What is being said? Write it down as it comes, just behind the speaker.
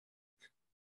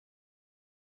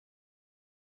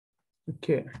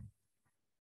Okay.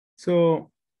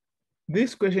 So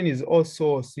this question is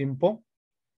also simple.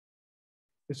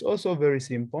 It's also very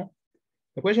simple.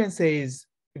 The question says,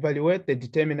 evaluate the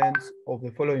determinants of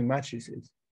the following matrices.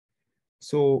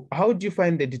 So how do you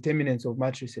find the determinants of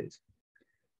matrices?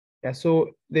 Yeah,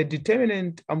 so the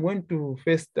determinant, I'm going to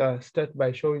first start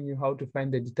by showing you how to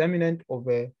find the determinant of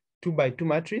a 2x2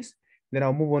 matrix. Then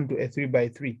I'll move on to a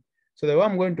 3x3. So the way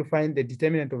I'm going to find the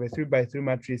determinant of a 3x3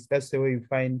 matrix, that's the way you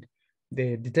find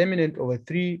the determinant of a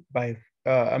 4x4,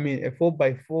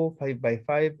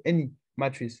 5x5, any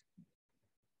matrix.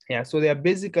 Yeah, so there are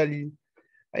basically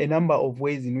a number of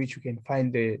ways in which you can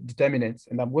find the determinants,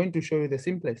 and I'm going to show you the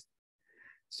simplest.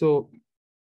 So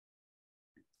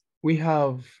we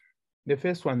have the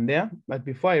first one there, but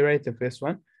before I write the first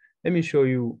one, let me show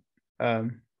you,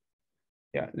 let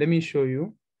me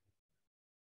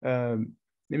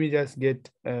just get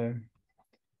the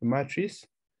matrix.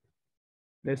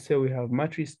 Let's say we have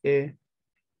matrix A,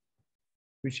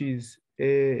 which is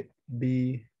A,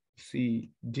 B,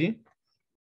 C, D.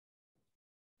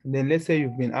 And then let's say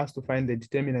you've been asked to find the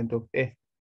determinant of A.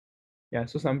 Yeah,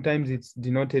 so sometimes it's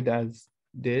denoted as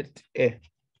det A.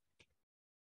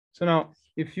 So now,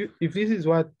 if this is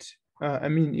what,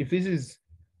 if this is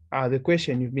the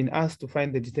question, you've been asked to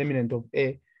find the determinant of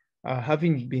A,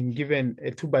 having been given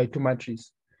a 2x2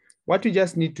 matrix, what you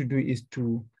just need to do is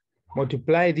to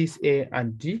multiply this A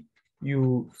and D.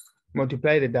 You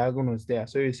multiply the diagonals there.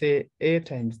 So you say A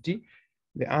times D,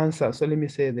 the answer. So let me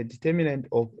say the determinant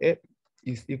of A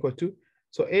is equal to,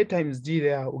 so A times D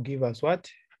there will give us what?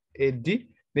 AD.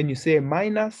 Then you say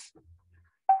minus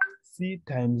C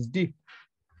times D,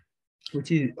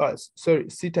 which is,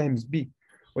 C times B.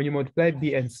 When you multiply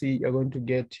B and C, you're going to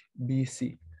get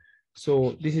BC.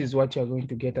 So this is what you're going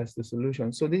to get as the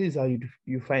solution. So this is how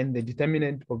you find the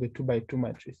determinant of a 2x2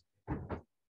 matrix.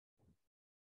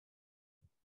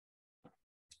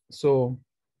 So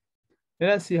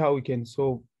let us see how we can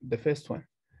solve the first one.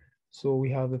 So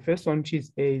we have the first one, which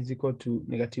is A is equal to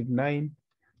 -9,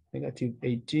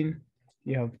 -18.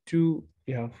 You have 2,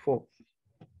 you have 4.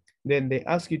 Then they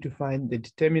ask you to find the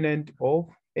determinant of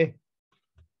A.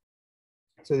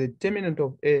 So the determinant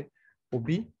of A will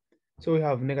be, so we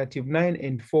have -9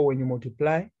 and 4 when you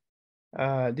multiply.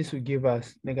 This will give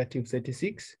us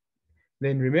 -36.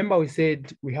 Then remember we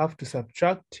said we have to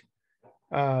subtract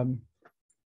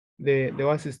the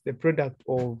product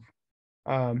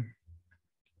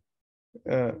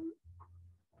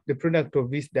of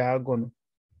this diagonal.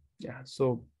 Yeah,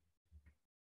 so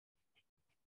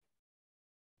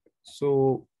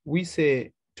we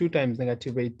say 2 times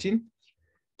 -18.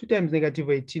 2 times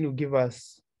 -18 will give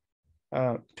us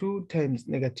 2 times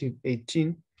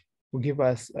 -18 will give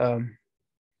us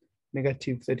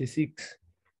 -36.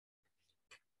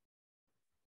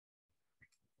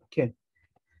 Okay.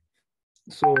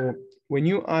 So when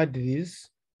you add this,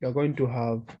 you're going to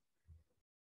have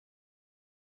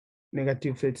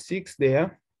 -36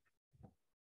 there.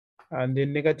 And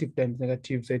then negative times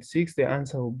 -36, the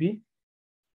answer will be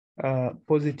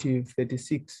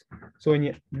 +36. So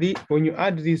when you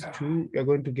add these two, you're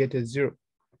going to get a 0.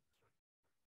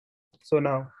 So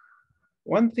now,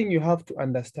 one thing you have to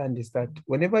understand is that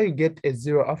whenever you get a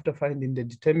 0 after finding the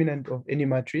determinant of any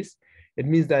matrix, it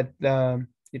means that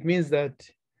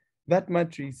that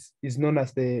matrix is known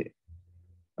as a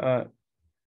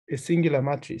singular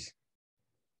matrix.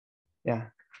 Yeah.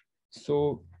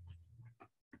 So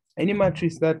any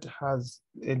matrix that has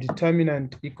a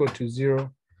determinant equal to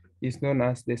 0 is known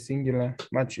as the singular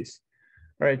matrix.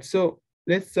 All right, so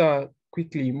let's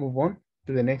quickly move on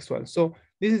to the next one. So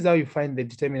this is how you find the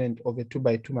determinant of a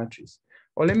 2x2 matrix.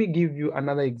 Or let me give you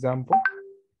another example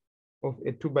of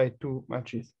a 2x2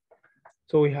 matrix.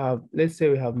 So we have, let's say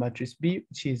we have matrix B,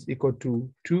 which is equal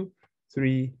to 2,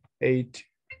 3, 8,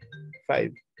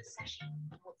 5.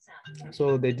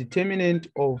 So the determinant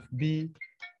of B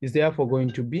is therefore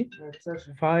going to be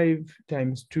 5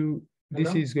 times 2.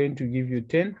 This is going to give you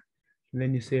 10. And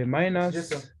then you say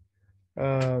minus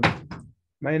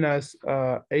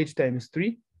 8 times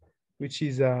 3, which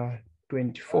is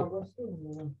 24.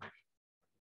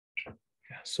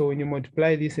 So when you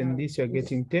multiply this and this, you're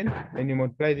getting 10. And you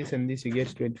multiply this and this, you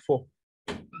get 24.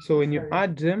 So when you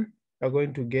add them, you're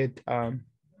going to get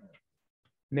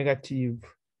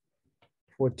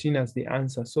 -14 as the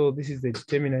answer. So this is the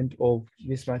determinant of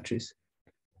this matrix.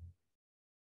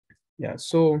 Yeah,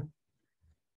 so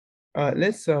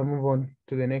let's move on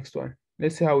to the next one.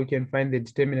 Let's see how we can find the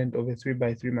determinant of a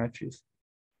 3x3 matrix.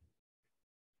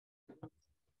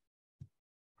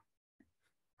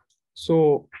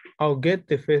 So I'll get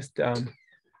the first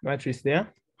matrix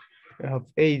there. I have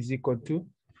A is equal to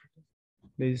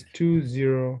There's 2,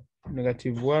 0,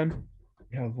 negative 1.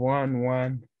 We have 1,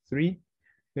 1, 3.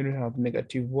 Then we have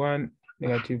negative 1,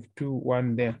 negative 2,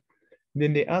 1 there.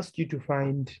 Then they ask you to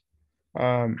find,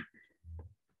 they're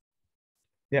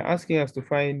asking us to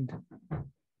find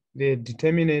the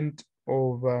determinant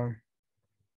of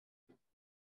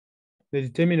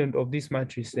this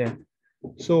matrix there.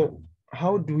 So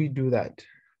how do we do that?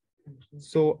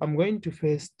 So I'm going to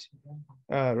first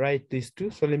write these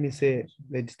two. So let me say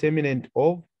the determinant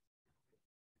of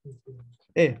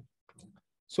A.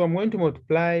 So I'm going to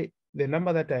multiply the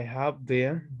number that I have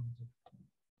there.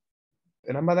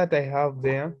 The number that I have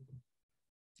there,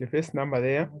 the first number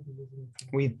there,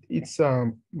 with its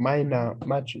minor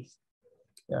matrix.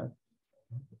 Yeah.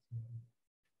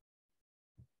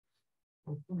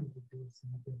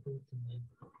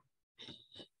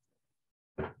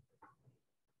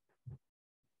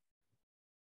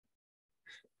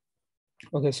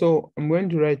 Okay, so I'm going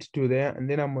to write 2 there, and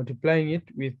then I'm multiplying it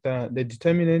with the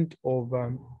determinant of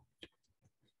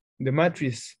the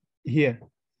matrix here.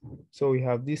 So we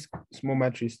have this small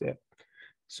matrix there.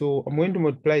 So I'm going to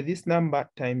multiply this number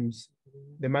times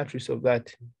the matrix of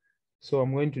that. So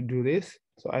I'm going to do this.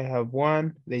 So I have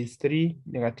 1, there is 3,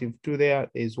 negative 2 there,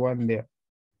 there is 1 there.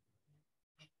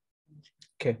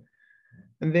 Okay,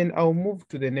 and then I'll move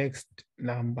to the next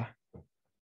number.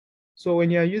 So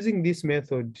when you're using this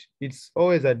method, it's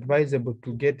always advisable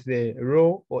to get the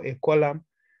row or a column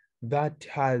that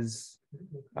has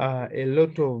a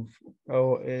lot of,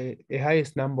 or a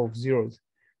highest number of zeros.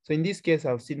 So in this case,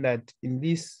 I've seen that in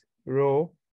this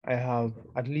row, I have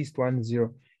at least 1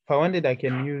 0. If I wanted, I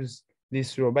can use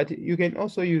this row, but you can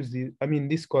also use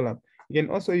this column. You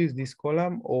can also use this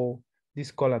column or this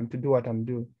column to do what I'm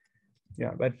doing.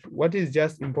 Yeah, but what is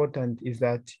just important is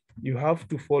that you have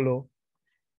to follow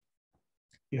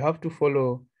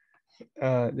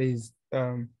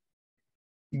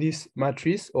this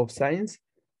matrix of signs.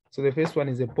 So the first one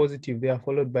is a positive there,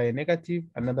 followed by a negative,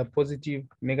 another positive,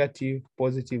 negative,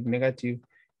 positive, negative,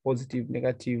 positive,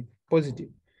 negative, positive.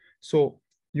 So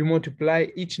you multiply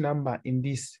each number in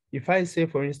this. If I say,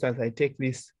 for instance, I take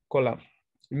this column,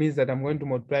 it means that I'm going to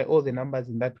multiply all the numbers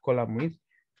in that column with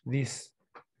these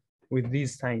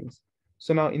signs.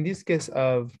 So now in this case,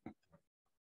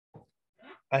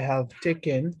 I have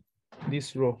taken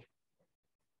this row.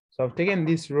 So I've taken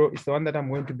this row, it's the one that I'm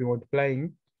going to be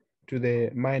multiplying to the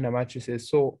minor matrices.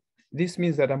 So this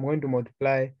means that I'm going to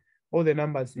multiply all the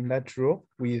numbers in that row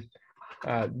with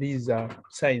these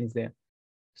signs there.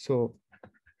 So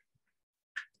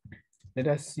let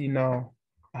us see now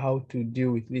how to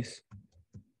deal with this.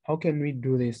 How can we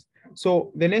do this?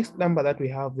 So the next number that we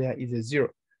have there is a 0.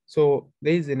 So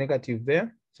there is a negative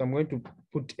there. So I'm going to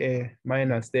put a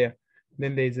minus there.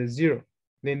 Then there is a 0.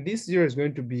 Then this 0 is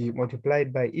going to be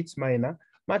multiplied by its minor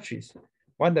matrix.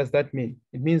 What does that mean?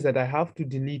 It means that I have to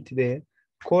delete the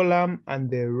column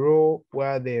and the row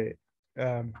where the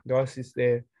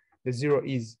 0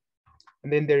 is.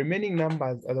 And then the remaining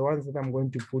numbers are the ones that I'm going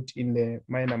to put in the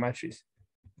minor matrix.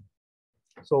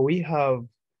 So we have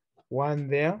 1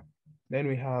 there, then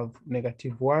we have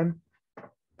negative 1,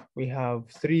 we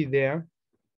have 3 there,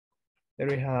 then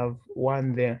we have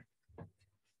 1 there.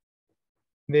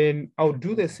 Then I'll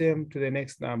do the same to the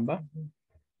next number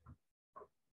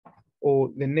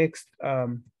or the next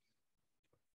term.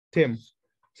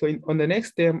 So on the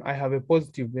next term, I have a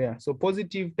positive there. So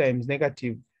positive times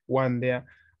negative 1 there,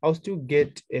 I'll still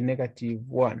get a negative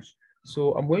 1.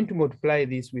 So I'm going to multiply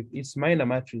this with its minor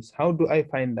matrix. How do I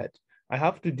find that? I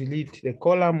have to delete the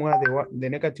column where the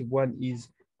negative 1 is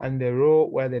and the row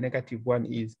where the negative 1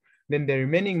 is. Then the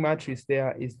remaining matrix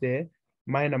there is the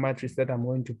minor matrix that I'm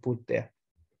going to put there.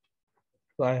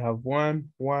 So I have 1,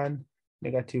 1,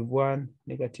 negative 1,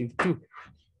 negative 2.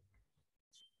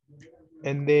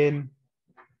 And then,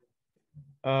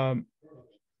 and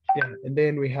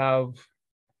then we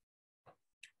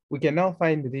can now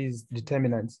find these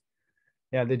determinants.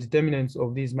 Yeah, the determinants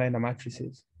of these minor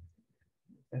matrices.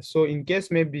 So in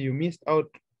case maybe you missed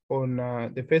out on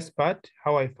the first part,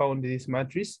 how I found this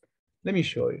matrix, let me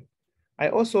show you. I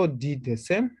also did the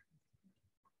same.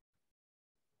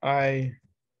 I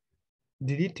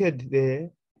deleted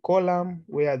the column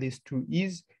where this 2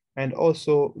 is, and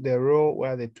also the row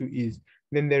where the 2 is.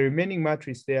 Then the remaining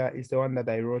matrix there is the one that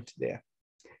I wrote there.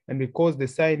 And because the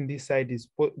sign this side is,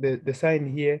 the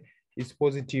sign here is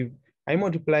positive, I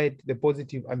multiplied the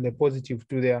positive and the positive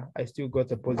 2 there. I still got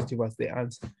the positive as the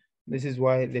answer. This is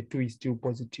why the 2 is still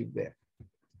positive there.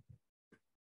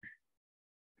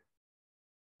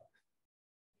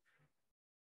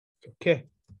 Okay.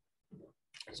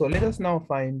 So let us now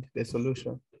find the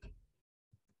solution.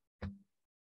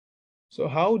 So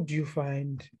how do you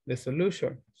find the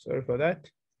solution? Sorry for that.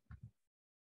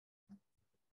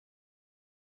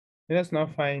 Let us now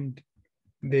find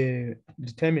the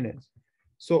determinant.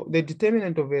 So the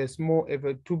determinant of a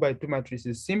 2x2 matrix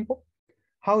is simple.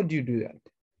 How do you do that?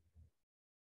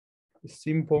 It's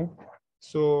simple.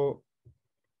 So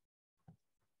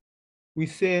we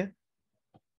say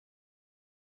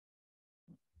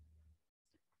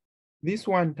this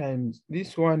one times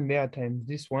this one there times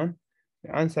this one,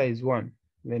 the answer is 1.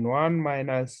 Then 1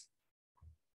 minus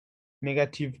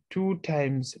 -2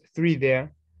 times 3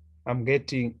 there, I'm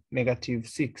getting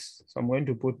 -6. So I'm going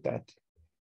to put that.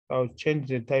 I'll change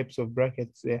the types of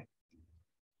brackets there.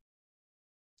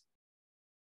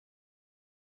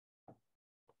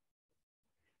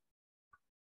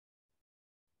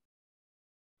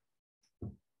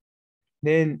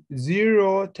 Then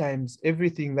 0 times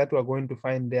everything that we're going to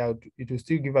find there, it will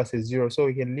still give us a 0. So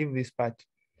we can leave this part.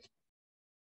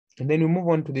 And then we move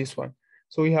on to this one.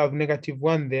 So we have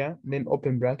 -1 there, then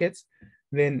open brackets.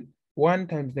 Then 1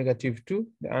 times -2,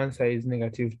 the answer is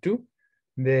 -2.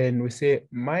 Then we say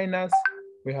minus,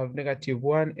 we have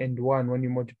 -1 and 1. When you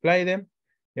multiply them,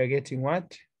 you're getting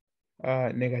what?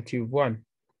 -1.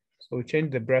 So we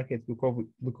change the brackets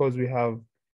because we have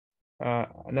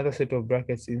another set of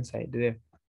brackets inside there.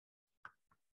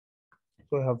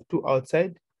 So we have 2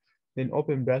 outside, then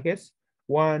open brackets.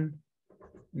 1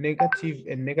 negative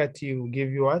and negative will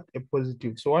give you what? A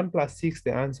positive. So 1 plus 6,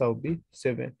 the answer will be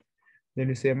 7. Then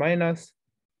you say minus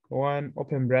 1,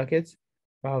 open brackets.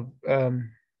 We have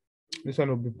this one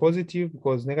will be positive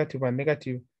because negative and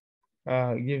negative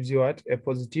gives you what? A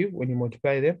positive when you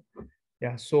multiply them.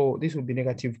 Yeah, so this will be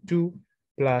 -2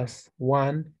 plus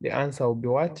 1. The answer will be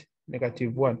what?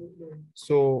 -1.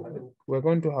 So we're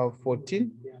going to have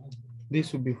 14.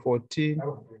 This will be 14,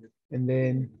 and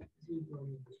then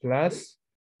plus,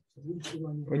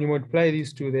 when you multiply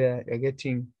these two there, you're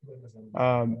getting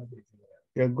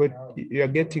you're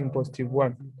getting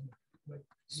 +1.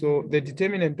 So the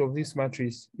determinant of this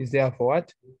matrix is there for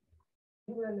what?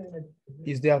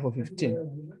 Is there for 15.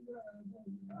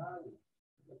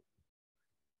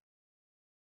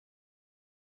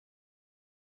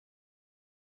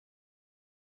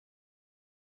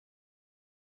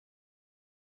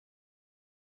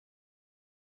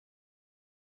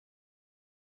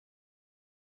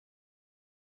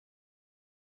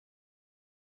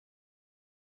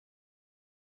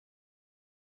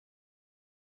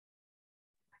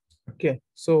 Okay,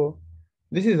 so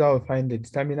this is how we find the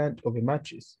determinant of a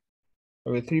matrix,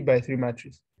 of a 3x3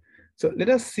 matrix. So let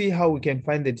us see how we can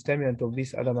find the determinant of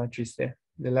this other matrix there,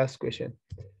 the last question.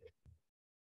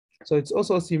 So it's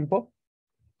also simple.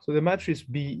 So the matrix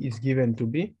B is given to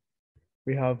be,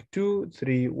 we have 2,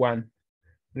 3, 1.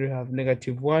 Then we have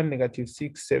 -1,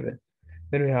 -6, 7.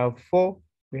 Then we have 4,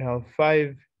 we have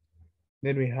 5.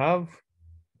 Then we have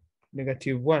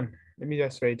 -1. Let me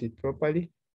just write it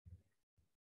properly.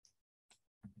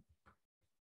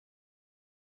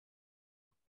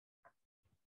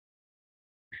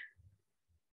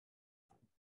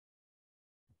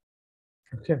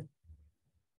 Okay.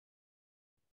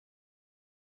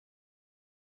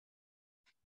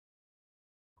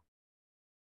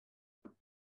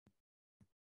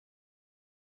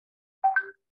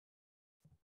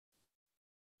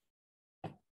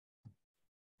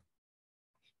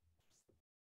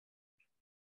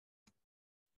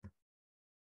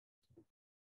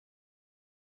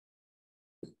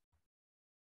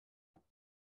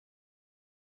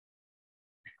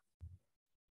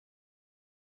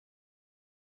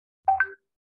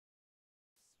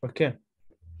 Okay.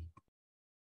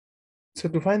 So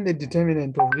to find the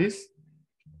determinant of this,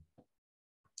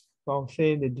 I'll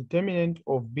say the determinant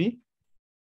of B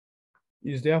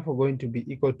is therefore going to be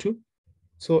equal to,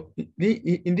 so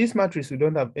in this matrix, we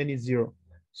don't have any 0.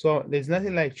 So there's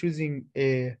nothing like choosing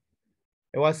a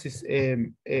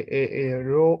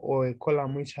row or a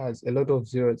column which has a lot of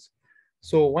zeros.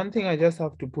 So one thing I just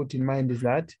have to put in mind is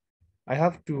that I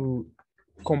have to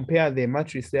compare the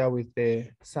matrix there with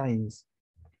the signs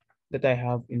that I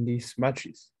have in this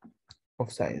matrix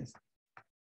of signs.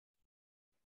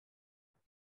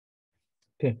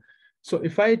 Okay, so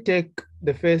if I take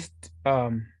the first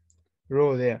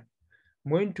row there,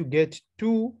 I'm going to get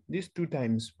these 2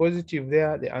 times positive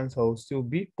there, the answer will still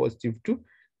be +2.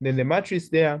 Then the matrix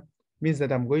there means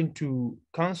that I'm going to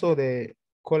cancel the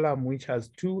column which has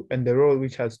 2 and the row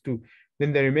which has 2.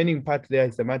 Then the remaining part there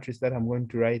is the matrix that I'm going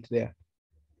to write there.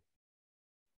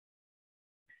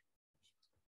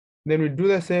 Then we do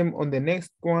the same on the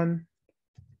next one.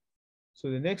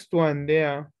 So the next one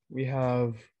there we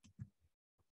have,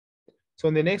 so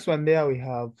on the next one there we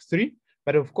have 3.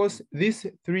 But of course, this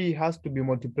 3 has to be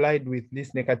multiplied with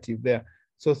this negative there.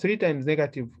 So 3 times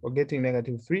negative, we're getting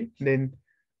 -3. Then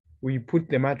we put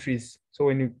the matrix. So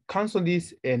when you cancel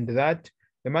this and that,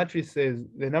 the matrix says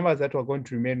the numbers that we're going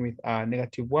to remain with are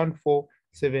 -1, 4,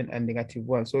 7, and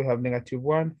 -1. So we have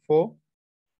 -1, 4,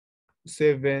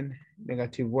 7,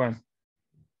 -1.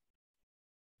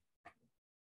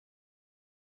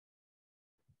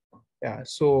 Yeah,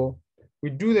 so we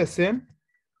do the same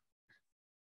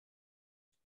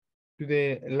to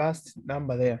the last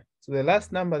number there. So the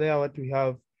last number there, what we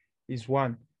have is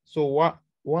 1. So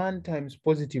 1 times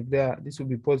positive there, this will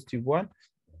be +1.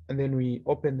 And then we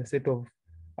open the set of,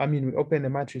 we open the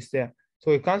matrix there.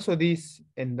 So we cancel this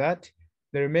and that.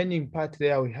 The remaining part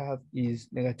there we have is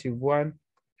 -1,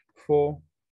 4,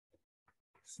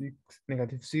 6,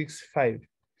 -6, 5.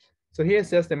 So here's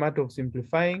just a matter of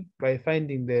simplifying by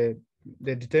finding the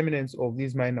determinants of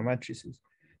these minor matrices.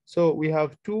 So we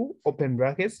have 2 open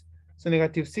brackets. So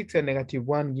 -6 and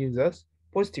 -1 gives us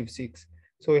 +6.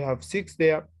 So we have 6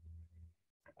 there,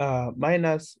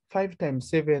 minus 5 times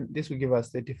 7, this will give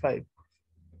us 35.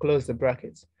 Close the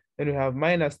brackets. Then we have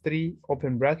 -3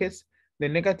 open brackets. The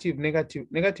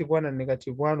 -1 and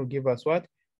 -1 will give us what?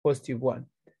 +1.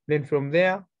 Then from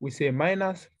there, we say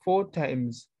 -4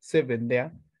 times 7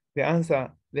 there. The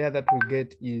answer there that we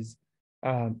get is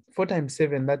 4 times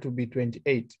 7, that will be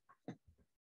 28.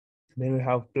 Then we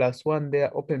have +1 there,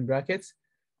 open brackets.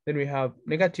 Then we have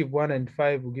 -1 and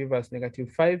 5 will give us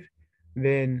 -5.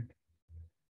 Then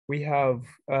we have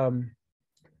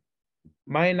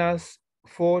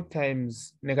 -4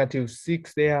 times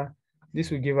 -6 there.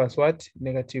 This will give us what?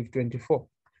 -24.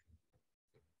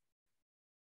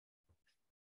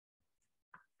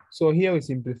 So here we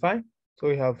simplify. So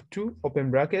we have 2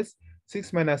 open brackets,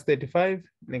 6 minus 35,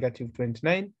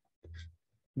 -29.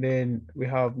 Then we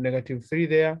have -3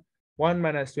 there, 1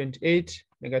 minus 28,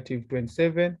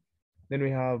 -27. Then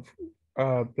we have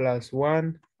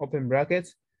 +1 open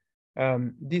brackets.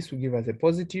 This will give us a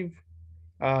positive.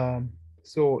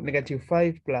 So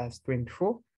 -5 plus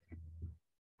 24.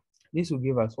 This will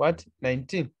give us what?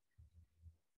 19.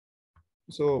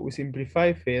 So we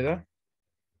simplify further.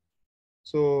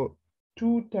 So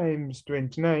 2 times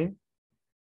 29.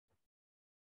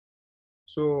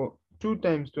 So 2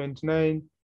 times 29,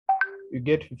 you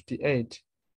get 58.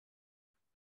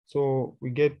 So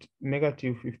we get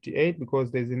 -58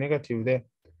 because there's a negative there.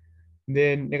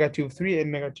 Then -3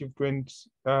 and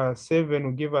 -27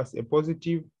 will give us a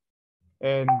positive,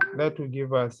 and that will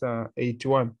give us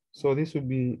 81. So this will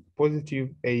be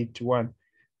 +81.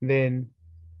 Then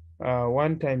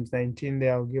 1 times 19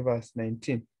 there will give us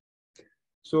 19.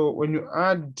 So when you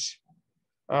add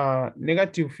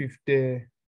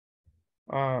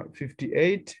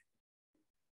 -58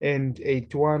 and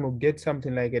 81, will get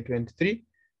something like a 23.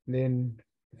 Then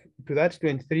to that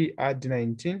 23, add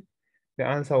 19. The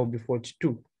answer will be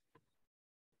 42.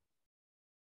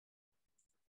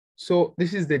 So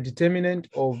this is the determinant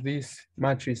of this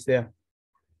matrix there.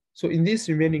 So in these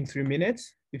remaining 3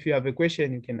 minutes, if you have a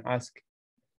question, you can ask.